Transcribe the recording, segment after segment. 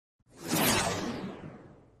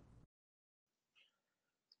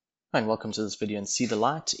Hi, and welcome to this video and see the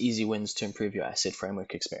light, easy wins to improve your asset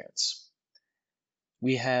framework experience.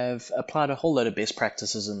 We have applied a whole load of best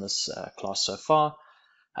practices in this class so far.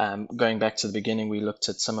 Going back to the beginning, we looked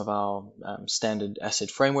at some of our standard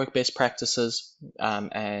asset framework best practices,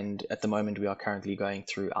 and at the moment we are currently going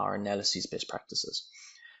through our analyses best practices.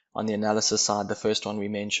 On the analysis side, the first one we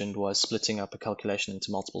mentioned was splitting up a calculation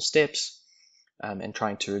into multiple steps and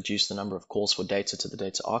trying to reduce the number of calls for data to the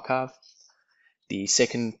data archive. The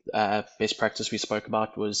second best practice we spoke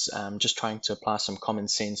about was just trying to apply some common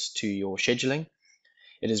sense to your scheduling.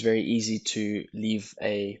 It is very easy to leave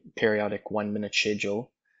a periodic 1-minute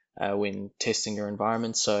schedule when testing your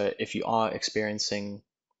environment. So if you are experiencing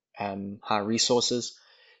high resources,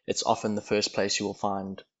 it's often the first place you will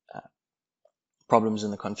find problems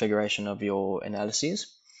in the configuration of your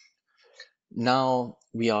analyses. Now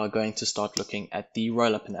we are going to start looking at the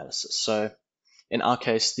roll-up analysis. So in our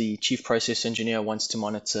case, the chief process engineer wants to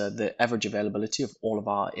monitor the average availability of all of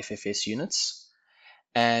our FFS units.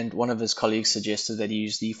 And one of his colleagues suggested that he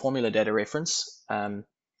use the formula data reference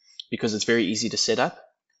because it's very easy to set up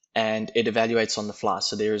and it evaluates on the fly.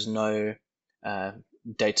 So there is no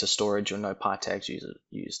data storage or no pi tags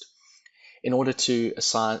used. In order to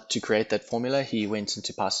create that formula, he went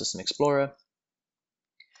into PySystem Explorer,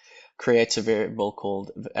 creates a variable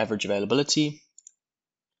called average availability,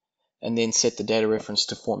 and then set the data reference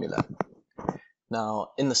to formula.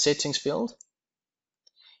 Now, in the settings field,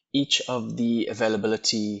 each of the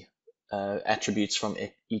availability attributes from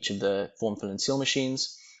each of the form, fill, and seal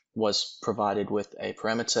machines was provided with a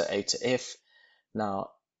parameter A to F. Now,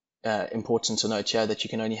 important to note here that you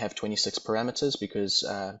can only have 26 parameters because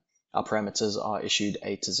our parameters are issued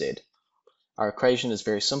A to Z. Our equation is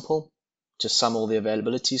very simple. Just sum all the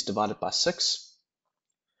availabilities divided by 6,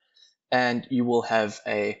 and you will have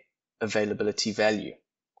a availability value.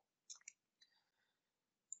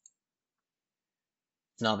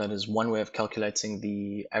 Now that is one way of calculating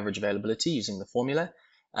the average availability using the formula.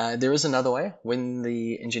 There is another way. When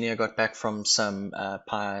the engineer got back from some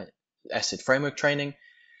Pi asset framework training,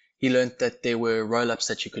 he learned that there were roll-ups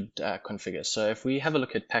that you could configure. So if we have a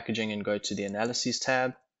look at packaging and go to the analyses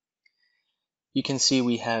tab, you can see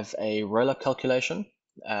we have a roll-up calculation,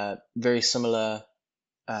 very similar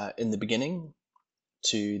in the beginning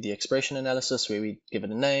to the expression analysis where we give it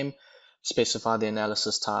a name, specify the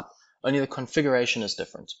analysis type, only the configuration is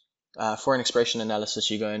different. For an expression analysis,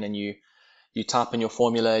 you go in and you type in your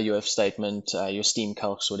formula, your if statement, your steam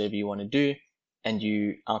calcs, whatever you want to do, and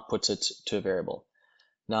you output it to a variable.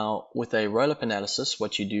 Now, with a roll-up analysis,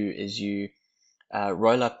 what you do is you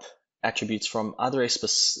roll up attributes from either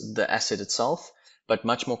the asset itself, but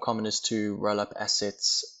much more common is to roll up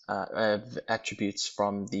attributes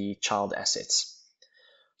from the child assets.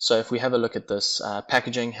 So if we have a look at this,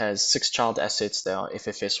 packaging has 6 child assets. They are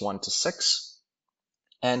FFS 1 to 6.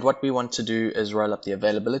 And what we want to do is roll up the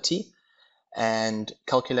availability and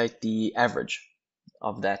calculate the average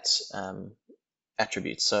of that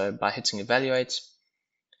attribute. So by hitting evaluate,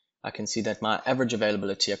 I can see that my average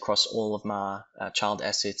availability across all of my child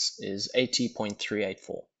assets is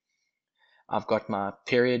 80.384. I've got my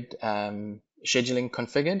period scheduling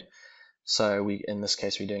configured. So in this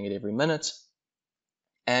case, we're doing it every minute.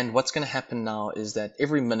 And what's going to happen now is that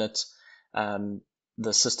every minute,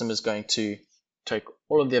 the system is going to take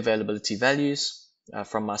all of the availability values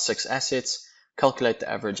from my 6 assets, calculate the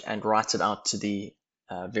average, and write it out to the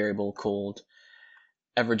variable called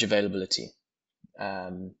average availability,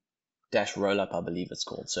 dash rollup, I believe it's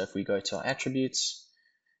called. So if we go to our attributes,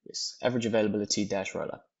 yes, average availability dash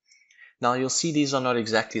rollup. Now you'll see these are not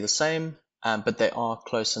exactly the same, but they are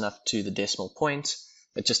close enough to the decimal point.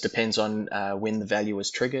 It just depends on when the value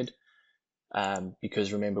was triggered,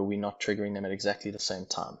 because remember, we're not triggering them at exactly the same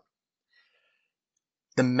time.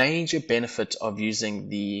 The major benefit of using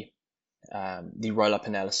the roll-up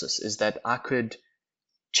analysis is that I could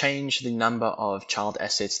change the number of child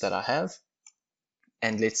assets that I have,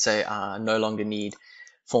 and let's say I no longer need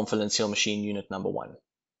form, fill, and seal machine unit number 1.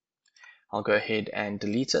 I'll go ahead and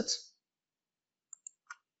delete it.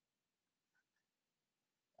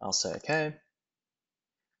 I'll say OK.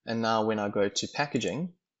 And now when I go to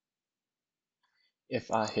packaging, if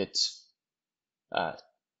I hit,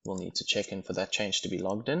 we'll need to check in for that change to be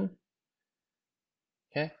logged in.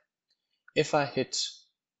 Okay. If I hit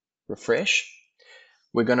refresh,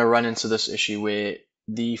 we're going to run into this issue where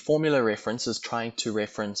the formula reference is trying to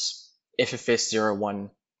reference FFS01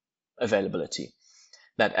 availability.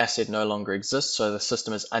 That asset no longer exists, so the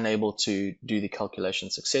system is unable to do the calculation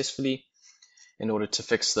successfully. In order to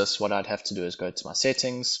fix this, what I'd have to do is go to my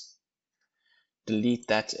settings, delete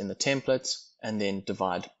that in the template, and then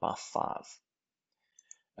divide by 5.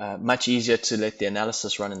 Much easier to let the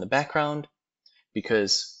analysis run in the background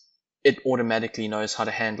because it automatically knows how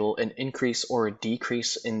to handle an increase or a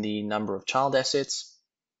decrease in the number of child assets,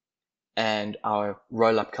 and our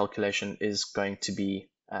roll-up calculation is going to be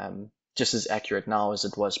just as accurate now as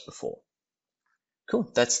it was before. Cool,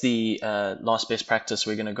 that's the last best practice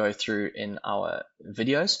we're going to go through in our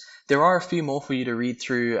videos. There are a few more for you to read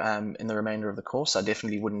through in the remainder of the course. I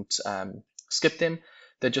definitely wouldn't skip them.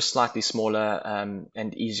 They're just slightly smaller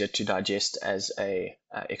and easier to digest as a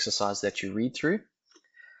exercise that you read through.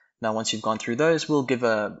 Now, once you've gone through those, we'll give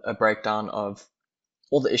a breakdown of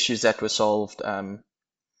all the issues that were solved,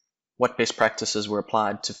 what best practices were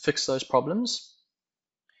applied to fix those problems.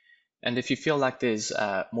 And if you feel like there's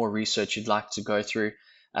more research you'd like to go through,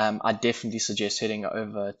 I definitely suggest heading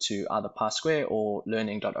over to either PySquare or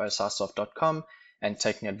learning.osisoft.com and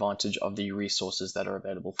taking advantage of the resources that are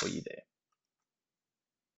available for you there.